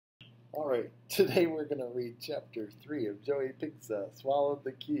All right, today we're going to read Chapter 3 of Joey Pigza, Swallowed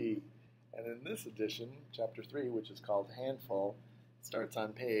the Key. And in this edition, Chapter 3, which is called Handful, starts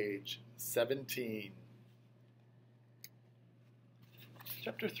on page 17.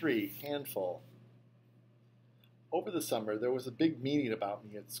 Chapter 3, Handful. Over the summer, there was a big meeting about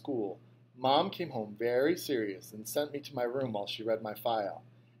me at school. Mom came home very serious and sent me to my room while she read my file.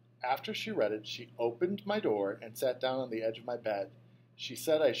 After she read it, she opened my door and sat down on the edge of my bed. She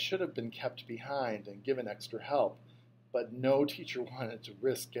said I should have been kept behind and given extra help, but no teacher wanted to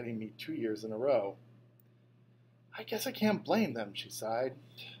risk getting me 2 years in a row. I guess I can't blame them, she sighed.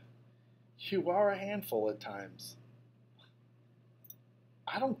 You are a handful at times.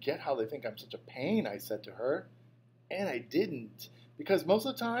 I don't get how they think I'm such a pain, I said to her. And I didn't, because most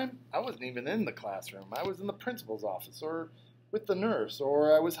of the time I wasn't even in the classroom. I was in the principal's office, or with the nurse,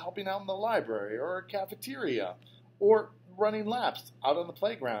 or I was helping out in the library, or a cafeteria, or running laps out on the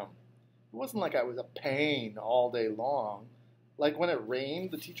playground. It wasn't like I was a pain all day long. Like when it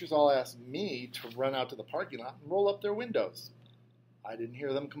rained, the teachers all asked me to run out to the parking lot and roll up their windows. I didn't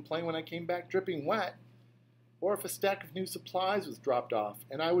hear them complain when I came back dripping wet. Or if a stack of new supplies was dropped off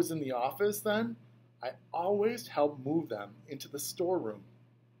and I was in the office then, I always helped move them into the storeroom.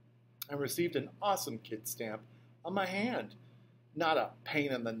 I received an awesome kid stamp on my hand. Not a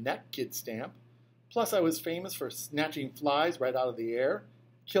pain in the neck kid stamp. Plus, I was famous for snatching flies right out of the air,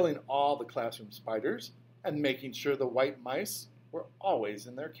 killing all the classroom spiders, and making sure the white mice were always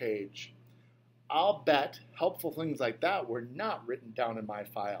in their cage. I'll bet helpful things like that were not written down in my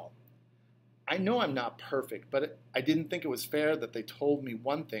file. I know I'm not perfect, but I didn't think it was fair that they told me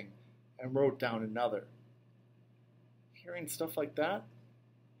one thing and wrote down another. Hearing stuff like that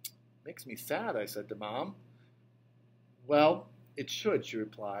makes me sad, I said to Mom. Well, it should, she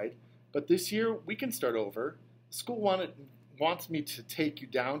replied. But this year, we can start over. The school wants me to take you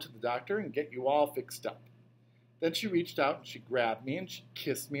down to the doctor and get you all fixed up. Then she reached out and she grabbed me and she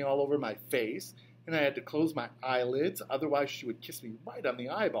kissed me all over my face, and I had to close my eyelids, otherwise she would kiss me right on the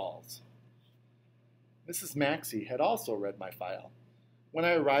eyeballs. Mrs. Maxey had also read my file. When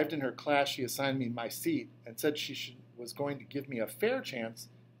I arrived in her class, she assigned me my seat and said she was going to give me a fair chance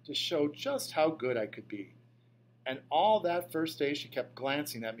to show just how good I could be. And all that first day she kept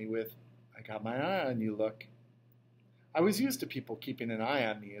glancing at me with, I got my eye on you look. I was used to people keeping an eye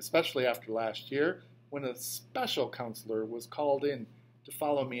on me, especially after last year when a special counselor was called in to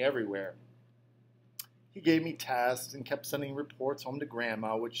follow me everywhere. He gave me tests and kept sending reports home to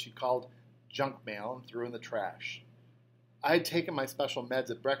Grandma, which she called junk mail and threw in the trash. I had taken my special meds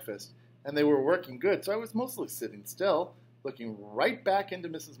at breakfast, and they were working good, so I was mostly sitting still, looking right back into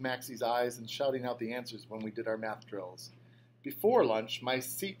Mrs. Maxey's eyes and shouting out the answers when we did our math drills. Before lunch, my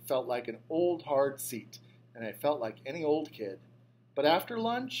seat felt like an old hard seat, and I felt like any old kid. But after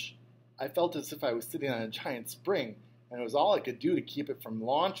lunch, I felt as if I was sitting on a giant spring, and it was all I could do to keep it from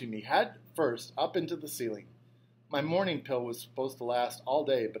launching me head first up into the ceiling. My morning pill was supposed to last all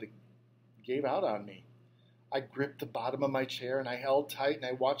day, but it gave out on me. I gripped the bottom of my chair, and I held tight, and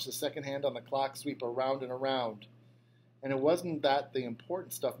I watched the second hand on the clock sweep around and around. And it wasn't that the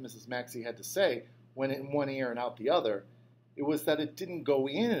important stuff Mrs. Maxey had to say went in one ear and out the other. It was that it didn't go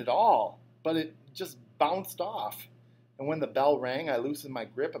in at all, but it just bounced off. And when the bell rang, I loosened my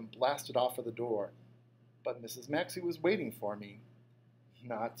grip and blasted off for the door. But Mrs. Maxey was waiting for me.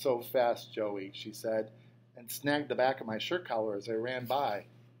 Not so fast, Joey, she said, and snagged the back of my shirt collar as I ran by.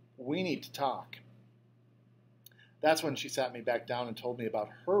 We need to talk. That's when she sat me back down and told me about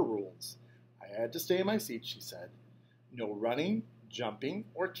her rules. I had to stay in my seat, she said. No running, jumping,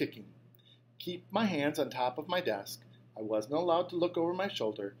 or kicking. Keep my hands on top of my desk. I wasn't allowed to look over my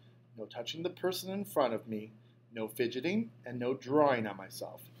shoulder. No touching the person in front of me. No fidgeting, and no drawing on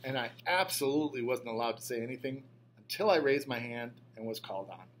myself. And I absolutely wasn't allowed to say anything until I raised my hand and was called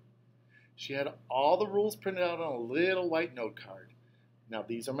on. She had all the rules printed out on a little white note card. Now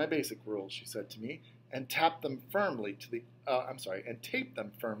these are my basic rules, she said to me, and taped them firmly to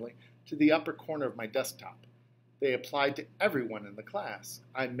the upper corner of my desktop. They applied to everyone in the class.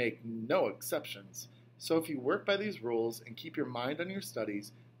 I make no exceptions. So if you work by these rules and keep your mind on your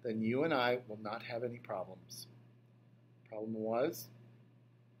studies, then you and I will not have any problems. Problem was,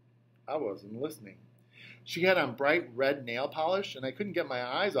 I wasn't listening. She had on bright red nail polish, and I couldn't get my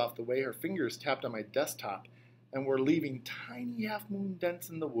eyes off the way her fingers tapped on my desktop and were leaving tiny half-moon dents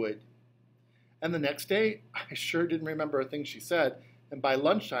in the wood. And the next day, I sure didn't remember a thing she said, and by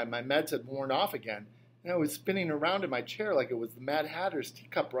lunchtime my meds had worn off again, and I was spinning around in my chair like it was the Mad Hatter's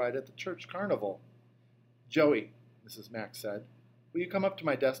teacup ride at the church carnival. Joey, Mrs. Max said, will you come up to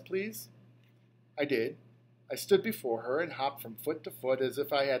my desk, please? I did. I stood before her and hopped from foot to foot as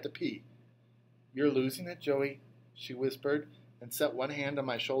if I had to pee. "You're losing it, Joey," she whispered, and set one hand on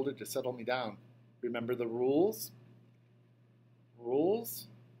my shoulder to settle me down. "Remember the rules?" "Rules?"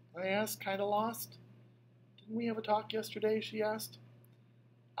 I asked, kind of lost. "Didn't we have a talk yesterday?" she asked.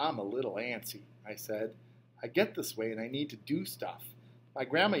 "I'm a little antsy," I said. "I get this way and I need to do stuff. My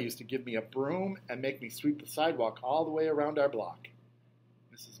grandma used to give me a broom and make me sweep the sidewalk all the way around our block."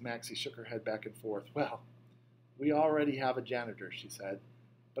 Mrs. Maxey shook her head back and forth. "Well, we already have a janitor," she said,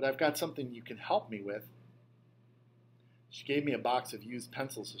 "but I've got something you can help me with." She gave me a box of used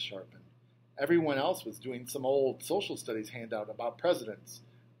pencils to sharpen. Everyone else was doing some old social studies handout about presidents.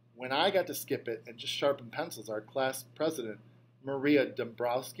 When I got to skip it and just sharpen pencils, our class president, Maria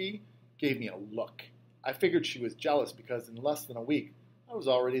Dombrowski, gave me a look. I figured she was jealous because in less than a week, I was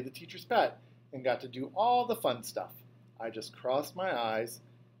already the teacher's pet and got to do all the fun stuff. I just crossed my eyes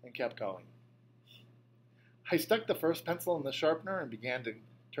and kept going. I stuck the first pencil in the sharpener and began to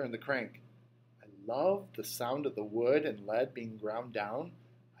turn the crank. I loved the sound of the wood and lead being ground down.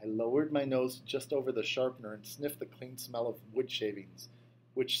 I lowered my nose just over the sharpener and sniffed the clean smell of wood shavings,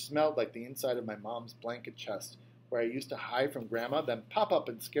 which smelled like the inside of my mom's blanket chest, where I used to hide from Grandma, then pop up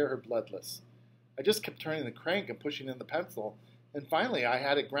and scare her bloodless. I just kept turning the crank and pushing in the pencil, and finally I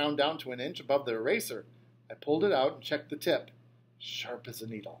had it ground down to an inch above the eraser. I pulled it out and checked the tip. Sharp as a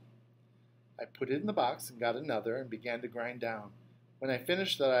needle. I put it in the box and got another and began to grind down. When I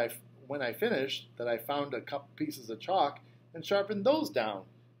finished, I found a couple pieces of chalk and sharpened those down,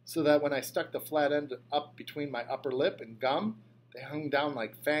 so that when I stuck the flat end up between my upper lip and gum, they hung down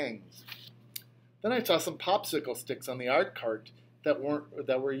like fangs. Then I saw some popsicle sticks on the art cart that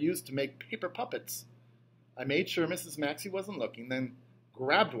were used to make paper puppets. I made sure Mrs. Maxey wasn't looking, then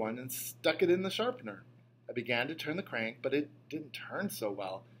grabbed one and stuck it in the sharpener. I began to turn the crank, but it didn't turn so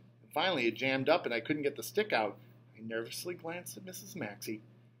well. And finally, it jammed up and I couldn't get the stick out. I nervously glanced at Mrs. Maxey,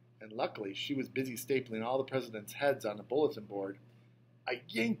 and luckily she was busy stapling all the presidents' heads on a bulletin board. I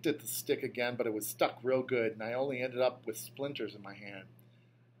yanked at the stick again, but it was stuck real good, and I only ended up with splinters in my hand.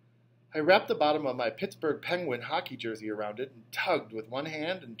 I wrapped the bottom of my Pittsburgh Penguin hockey jersey around it and tugged with one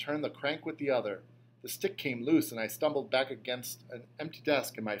hand and turned the crank with the other. The stick came loose, and I stumbled back against an empty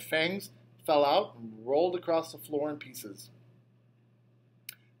desk, and my fangs fell out and rolled across the floor in pieces.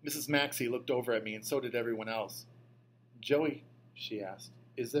 Mrs. Maxey looked over at me, and so did everyone else. "Joey," she asked,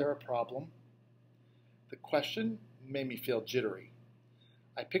 "is there a problem?" The question made me feel jittery.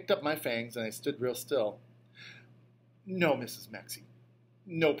 I picked up my fangs and I stood real still. "No, Mrs. Maxey,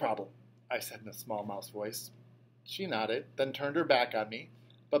 no problem," I said in a small mouse voice. She nodded, then turned her back on me,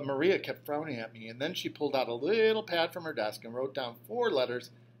 but Maria kept frowning at me, and then she pulled out a little pad from her desk and wrote down 4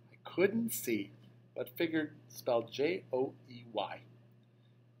 letters I couldn't see, but figured spelled Joey.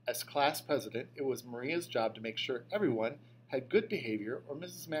 As class president, it was Maria's job to make sure everyone had good behavior, or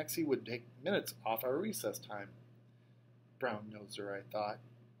Mrs. Maxey would take minutes off our recess time. Brown-noser, I thought,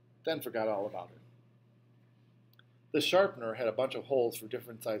 then forgot all about her. The sharpener had a bunch of holes for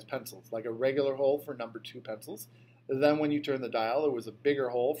different sized pencils, like a regular hole for number 2 pencils. Then when you turned the dial, there was a bigger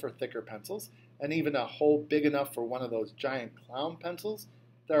hole for thicker pencils, and even a hole big enough for one of those giant clown pencils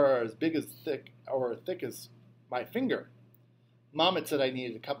that are as big as thick as my finger. Mom had said I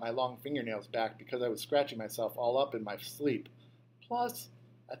needed to cut my long fingernails back because I was scratching myself all up in my sleep. Plus,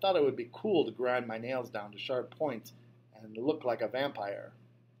 I thought it would be cool to grind my nails down to sharp points and look like a vampire.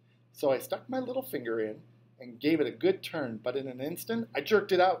 So I stuck my little finger in and gave it a good turn, but in an instant I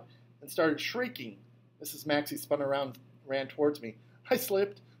jerked it out and started shrieking. Mrs. Maxey spun around and ran towards me. I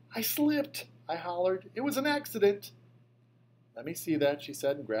slipped! I hollered. "It was an accident!" "Let me see that," she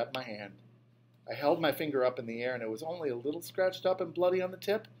said, and grabbed my hand. I held my finger up in the air, and it was only a little scratched up and bloody on the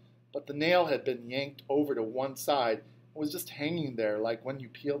tip, but the nail had been yanked over to one side and was just hanging there like when you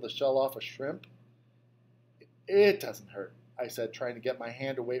peel the shell off a shrimp. "It doesn't hurt," I said, trying to get my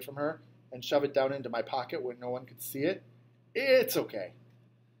hand away from her and shove it down into my pocket where no one could see it. "It's okay."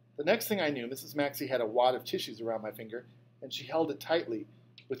 The next thing I knew, Mrs. Maxey had a wad of tissues around my finger, and she held it tightly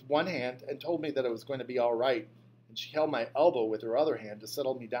with one hand and told me that it was going to be all right, and she held my elbow with her other hand to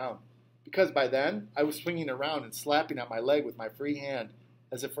settle me down, because by then I was swinging around and slapping at my leg with my free hand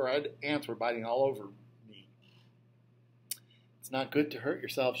as if her ants were biting all over me. "It's not good to hurt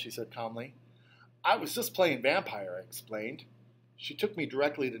yourself," she said calmly. "I was just playing vampire," I explained. She took me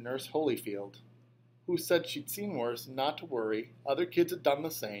directly to Nurse Holyfield, who said she'd seen worse and not to worry. Other kids had done the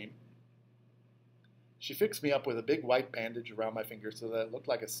same. She fixed me up with a big white bandage around my finger so that it looked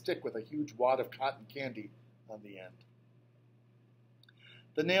like a stick with a huge wad of cotton candy on the end.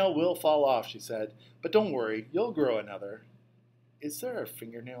 "The nail will fall off," she said, "but don't worry, you'll grow another." "Is there a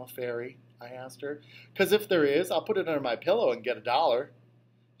fingernail fairy?" I asked her. "'Cause if there is, I'll put it under my pillow and get $1."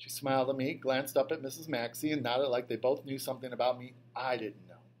 She smiled at me, glanced up at Mrs. Maxey, and nodded like they both knew something about me I didn't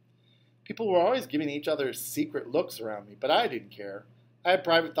know. People were always giving each other secret looks around me, but I didn't care. I had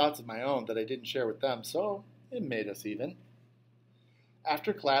private thoughts of my own that I didn't share with them, so it made us even.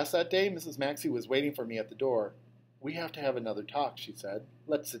 After class that day, Mrs. Maxey was waiting for me at the door. "We have to have another talk," she said.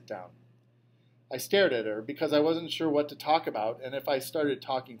 "Let's sit down." I stared at her because I wasn't sure what to talk about, and if I started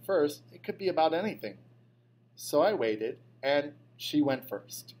talking first, it could be about anything. So I waited, and she went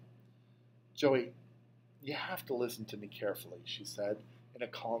first. "Joey, you have to listen to me carefully," she said in a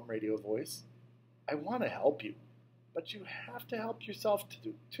calm radio voice. "I want to help you, but you have to help yourself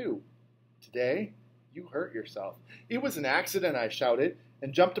too. Today, you hurt yourself." "It was an accident," I shouted,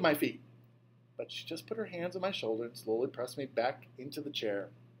 and jumped to my feet. But she just put her hands on my shoulder and slowly pressed me back into the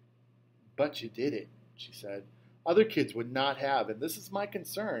chair. "But you did it," she said. "Other kids would not have, and this is my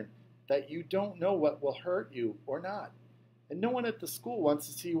concern, that you don't know what will hurt you or not. And no one at the school wants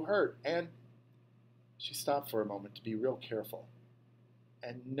to see you hurt, and—" She stopped for a moment to be real careful.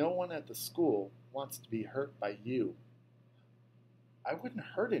 "And no one at the school wants to be hurt by you." "I wouldn't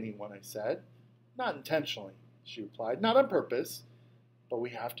hurt anyone," I said. "Not intentionally," she replied. "Not on purpose. But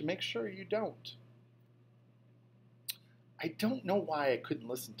we have to make sure you don't." I don't know why I couldn't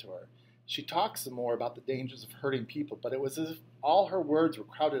listen to her. She talked some more about the dangers of hurting people, but it was as if all her words were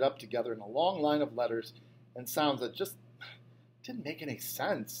crowded up together in a long line of letters and sounds that just didn't make any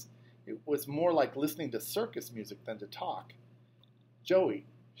sense. It was more like listening to circus music than to talk. "Joey,"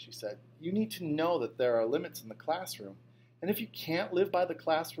 she said, "you need to know that there are limits in the classroom, and if you can't live by the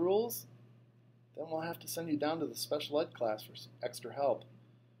class rules, then we'll have to send you down to the special ed class for some extra help.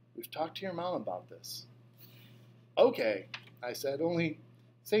 We've talked to your mom about this." "Okay," I said, only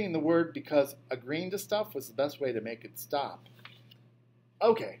saying the word because agreeing to stuff was the best way to make it stop.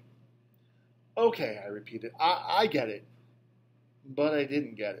 Okay, I repeated. I get it." But I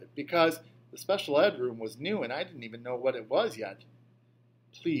didn't get it, because the special ed room was new and I didn't even know what it was yet.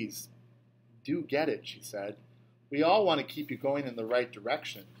 "Please, do get it," she said. "We all want to keep you going in the right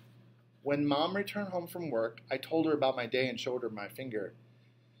direction." When Mom returned home from work, I told her about my day and showed her my finger.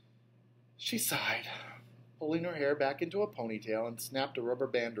 She sighed, pulling her hair back into a ponytail, and snapped a rubber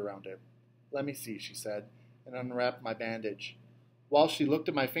band around it. "Let me see," she said, and unwrapped my bandage. While she looked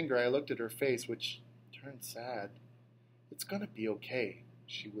at my finger, I looked at her face, which turned sad. "It's going to be okay,"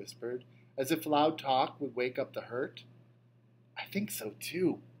 she whispered, as if loud talk would wake up the hurt. "I think so,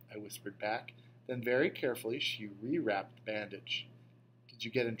 too," I whispered back. Then very carefully she rewrapped the bandage. "Did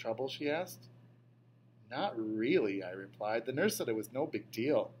you get in trouble?" she asked. "Not really," I replied. "The nurse said it was no big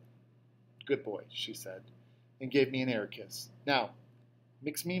deal." "Good boy," she said, and gave me an air kiss. "Now,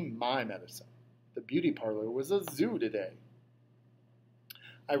 mix me my medicine. The beauty parlor was a zoo today."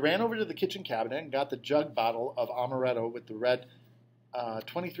 I ran over to the kitchen cabinet and got the jug bottle of amaretto with the red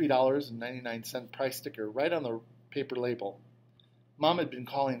 $23.99 price sticker right on the paper label. Mom had been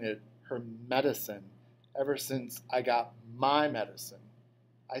calling it her medicine ever since I got my medicine.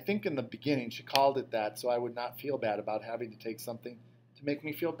 I think in the beginning she called it that so I would not feel bad about having to take something to make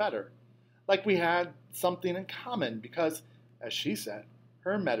me feel better. Like we had something in common because, as she said,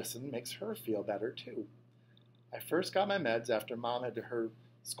 her medicine makes her feel better too. I first got my meds after Mom had her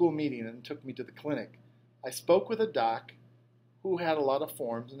school meeting and took me to the clinic. I spoke with a doc who had a lot of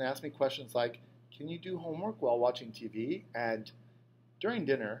forms and asked me questions like, "Can you do homework while watching TV?" and "During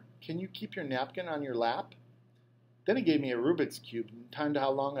dinner, can you keep your napkin on your lap?" Then he gave me a Rubik's Cube and timed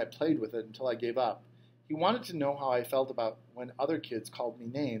how long I played with it until I gave up. He wanted to know how I felt about when other kids called me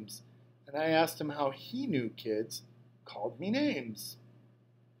names, and I asked him how he knew kids called me names.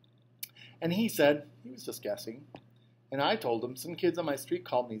 And he said he was just guessing. And I told him some kids on my street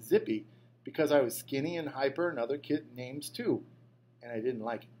called me Zippy because I was skinny and hyper and other kid names too, and I didn't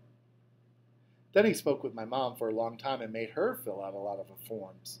like it. Then he spoke with my mom for a long time and made her fill out a lot of the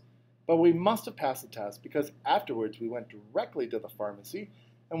forms. But we must have passed the test because afterwards we went directly to the pharmacy,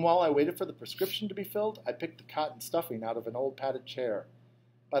 and while I waited for the prescription to be filled, I picked the cotton stuffing out of an old padded chair.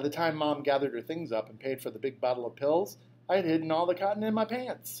 By the time Mom gathered her things up and paid for the big bottle of pills, I had hidden all the cotton in my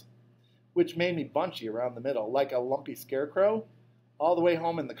pants, which made me bunchy around the middle, like a lumpy scarecrow. All the way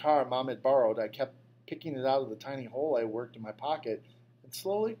home in the car Mom had borrowed, I kept picking it out of the tiny hole I worked in my pocket and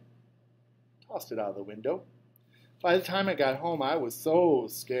slowly tossed it out of the window. By the time I got home, I was so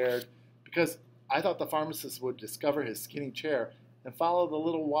scared because I thought the pharmacist would discover his skinny chair and follow the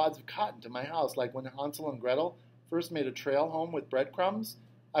little wads of cotton to my house like when Hansel and Gretel first made a trail home with breadcrumbs.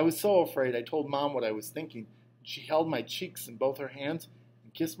 I was so afraid I told Mom what I was thinking. She held my cheeks in both her hands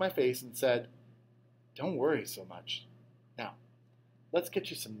and kissed my face and said, "Don't worry so much. Now, let's get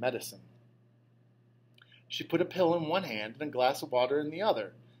you some medicine." She put a pill in one hand and a glass of water in the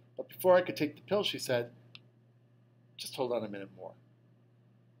other. But before I could take the pill, she said, "Just hold on a minute more."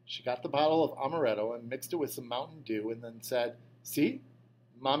 She got the bottle of amaretto and mixed it with some Mountain Dew and then said, "See?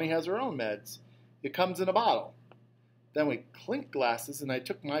 Mommy has her own meds. It comes in a bottle." Then we clinked glasses and I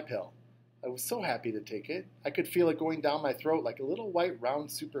took my pill. I was so happy to take it. I could feel it going down my throat like a little white round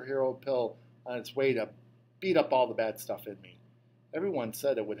superhero pill on its way to beat up all the bad stuff in me. Everyone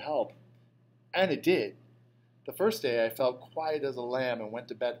said it would help. And it did. The first day I felt quiet as a lamb and went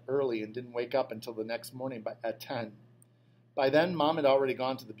to bed early and didn't wake up until the next morning at 10. By then, Mom had already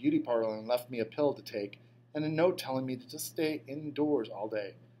gone to the beauty parlor and left me a pill to take and a note telling me to just stay indoors all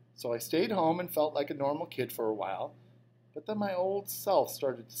day. So I stayed home and felt like a normal kid for a while, but then my old self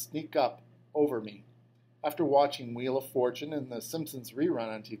started to sneak up over me. After watching Wheel of Fortune and The Simpsons rerun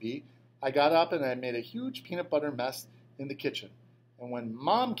on TV, I got up and I made a huge peanut butter mess in the kitchen. And when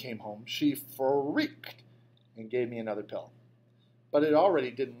Mom came home, she freaked and gave me another pill. But it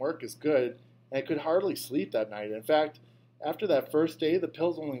already didn't work as good, and I could hardly sleep that night. In fact, after that first day, the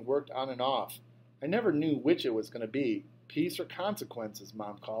pills only worked on and off. I never knew which it was going to be, peace or consequence, as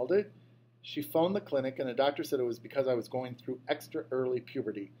Mom called it. She phoned the clinic, and the doctor said it was because I was going through extra early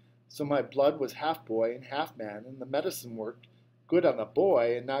puberty. So my blood was half boy and half man, and the medicine worked good on the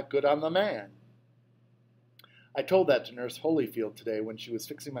boy and not good on the man. I told that to Nurse Holyfield today when she was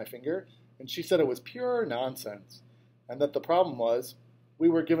fixing my finger, and she said it was pure nonsense, and that the problem was we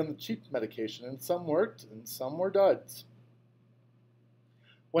were given the cheap medication, and some worked and some were duds.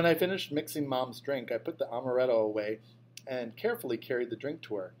 When I finished mixing Mom's drink, I put the amaretto away and carefully carried the drink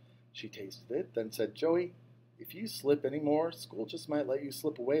to her. She tasted it, then said, "Joey, if you slip any more, school just might let you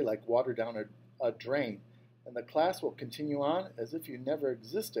slip away like water down a drain, and the class will continue on as if you never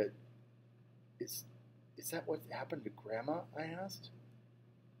existed." Is that what happened to Grandma?" I asked.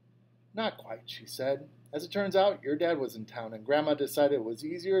 "Not quite," she said. "As it turns out, your dad was in town, and Grandma decided it was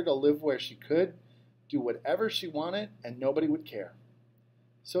easier to live where she could, do whatever she wanted, and nobody would care.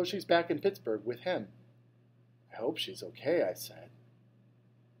 So she's back in Pittsburgh with him." "I hope she's okay," I said.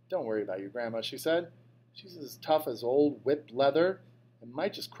 "Don't worry about your Grandma," she said. "She's as tough as old whipped leather and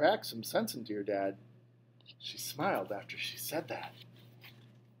might just crack some sense into your dad." She smiled after she said that.